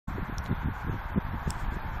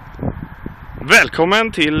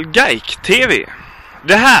Välkommen till GAIK TV.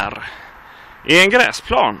 Det här är en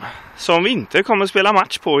gräsplan som vi inte kommer spela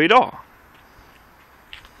match på idag.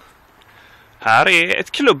 Här är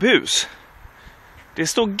ett klubbhus. Det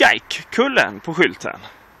står GAIK-kullen på skylten.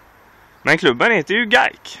 Men klubben heter ju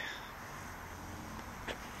GAIK.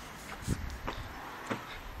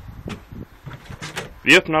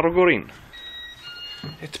 Vi öppnar och går in.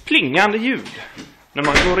 Ett plingande ljud när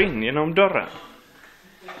man går in genom dörren.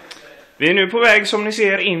 Vi är nu på väg, som ni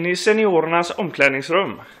ser, in i seniorernas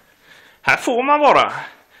omklädningsrum. Här får man vara.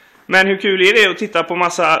 Men hur kul är det att titta på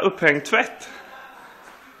massa upphängd tvätt?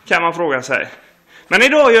 Kan man fråga sig. Men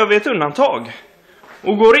idag gör vi ett undantag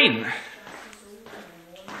och går in.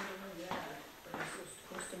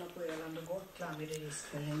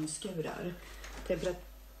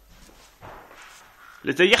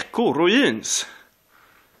 Lite jackor och jeans.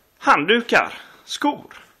 Handdukar,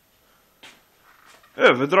 skor.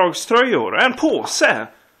 Överdragströjor, en påse.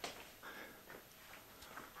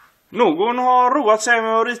 Någon har roat sig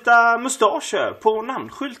med att rita mustascher på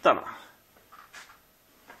namnskyltarna.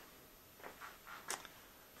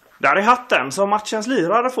 Där är hatten som matchens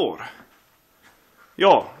lirare får.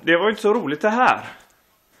 Ja, det var inte så roligt det här.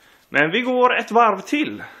 Men vi går ett varv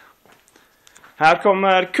till. Här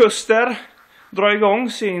kommer Kuster dra igång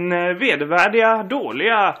sin vedervärdiga,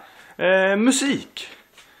 dåliga musik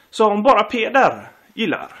som bara Peder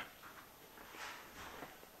gillar.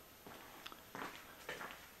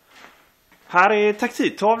 Här är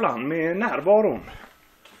taktiktavlan med närvaron.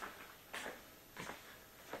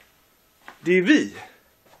 Det är vi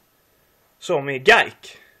som är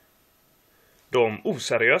GAIK, de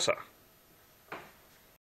oseriösa.